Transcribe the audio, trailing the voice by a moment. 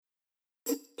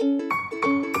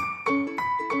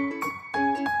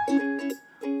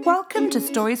to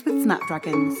Stories with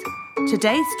Snapdragons.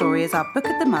 Today's story is our book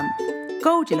of the month,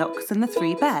 Goldilocks and the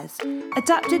Three Bears,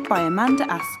 adapted by Amanda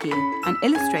Askew and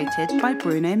illustrated by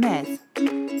Bruno Mears.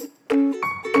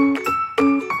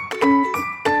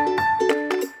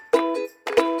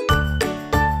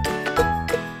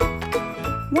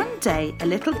 One day, a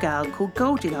little girl called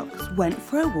Goldilocks went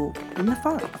for a walk in the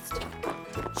forest.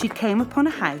 She came upon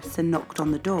a house and knocked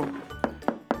on the door.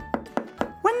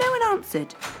 When no one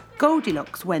answered,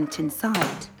 Goldilocks went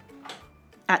inside.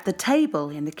 At the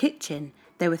table in the kitchen,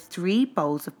 there were 3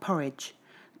 bowls of porridge.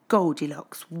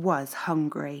 Goldilocks was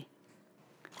hungry.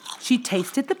 She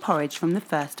tasted the porridge from the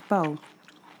first bowl.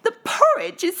 "The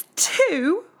porridge is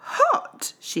too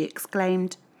hot," she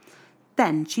exclaimed.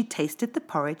 Then she tasted the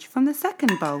porridge from the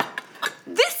second bowl.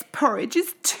 "This porridge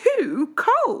is too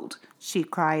cold," she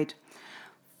cried.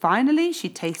 Finally, she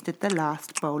tasted the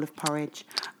last bowl of porridge.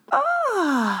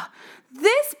 "Ah,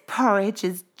 this porridge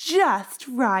is just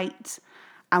right."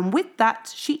 And with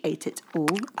that, she ate it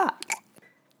all up.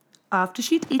 After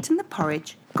she'd eaten the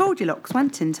porridge, Goldilocks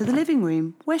went into the living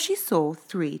room where she saw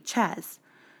 3 chairs.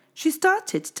 She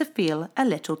started to feel a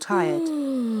little tired.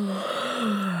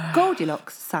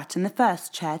 Goldilocks sat in the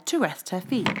first chair to rest her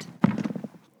feet.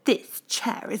 "This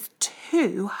chair is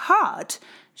too hard,"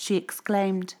 she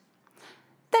exclaimed.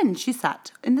 Then she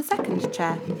sat in the second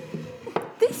chair.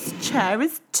 "This chair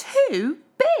is too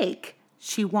big,"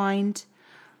 she whined.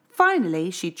 Finally,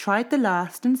 she tried the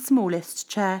last and smallest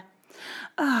chair.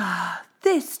 "Ah,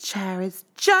 this chair is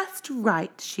just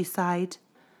right," she sighed.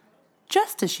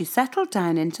 Just as she settled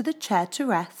down into the chair to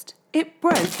rest, it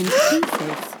broke into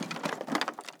pieces.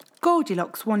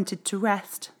 Goldilocks wanted to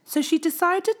rest, so she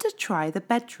decided to try the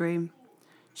bedroom.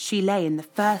 She lay in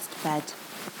the first bed,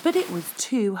 but it was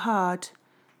too hard.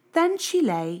 Then she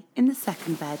lay in the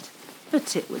second bed,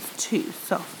 but it was too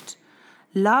soft.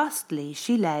 Lastly,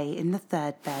 she lay in the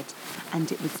third bed,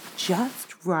 and it was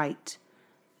just right.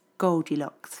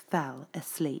 Goldilocks fell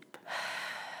asleep.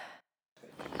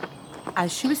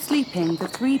 As she was sleeping, the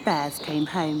 3 bears came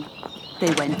home.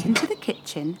 They went into the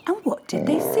kitchen, and what did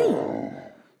they see?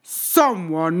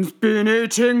 "Someone's been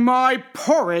eating my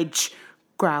porridge,"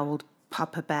 growled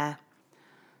Papa Bear.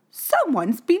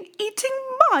 "Someone's been eating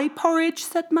my porridge,"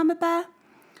 said Mama Bear.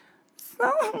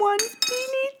 "Someone's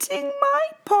been eating my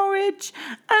porridge,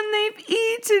 and they've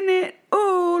eaten it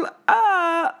all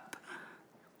up,"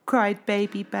 cried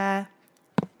Baby Bear.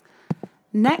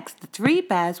 Next, the 3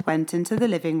 bears went into the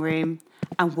living room,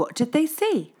 and what did they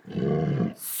see?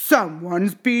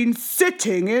 "Someone's been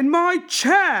sitting in my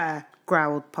chair,"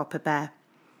 growled Papa Bear.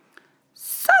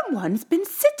 "Someone's been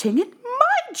sitting in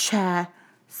my chair,"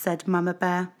 said Mama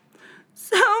Bear.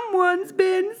 "Someone's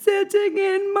been sitting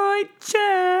in my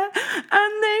chair,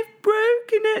 and they've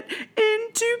broken it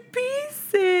into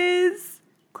pieces,"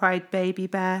 cried Baby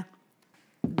Bear.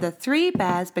 The 3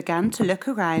 bears began to look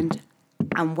around,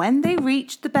 and when they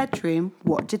reached the bedroom,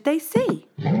 what did they see?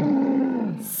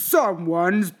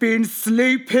 "Someone's been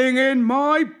sleeping in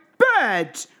my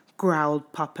bed,"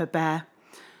 growled Papa Bear.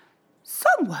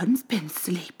 "Someone's been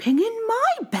sleeping in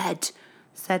my bed,"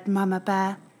 said Mama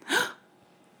Bear.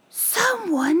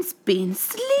 "Someone's been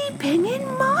sleeping in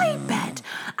my bed,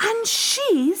 and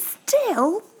she's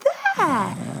still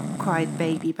there," cried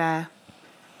Baby Bear.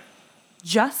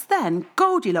 Just then,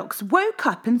 Goldilocks woke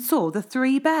up and saw the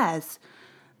 3 bears.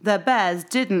 The bears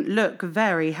didn't look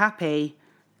very happy.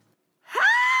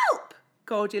 "Help!"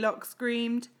 Goldilocks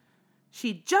screamed.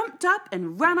 She jumped up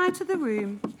and ran out of the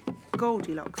room.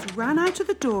 Goldilocks ran out of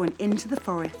the door and into the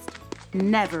forest.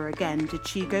 Never again did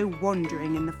she go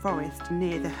wandering in the forest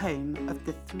near the home of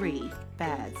the 3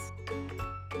 bears.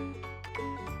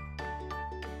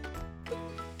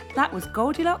 That was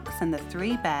Goldilocks and the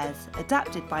 3 Bears,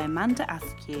 adapted by Amanda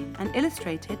Askew and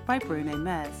illustrated by Bruno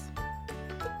Mears.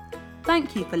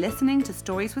 Thank you for listening to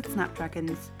Stories with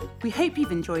Snapdragons. We hope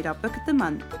you've enjoyed our book of the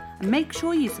month, and make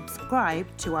sure you subscribe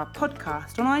to our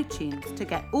podcast on iTunes to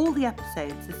get all the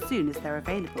episodes as soon as they're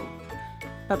available.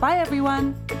 Bye-bye,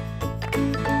 everyone.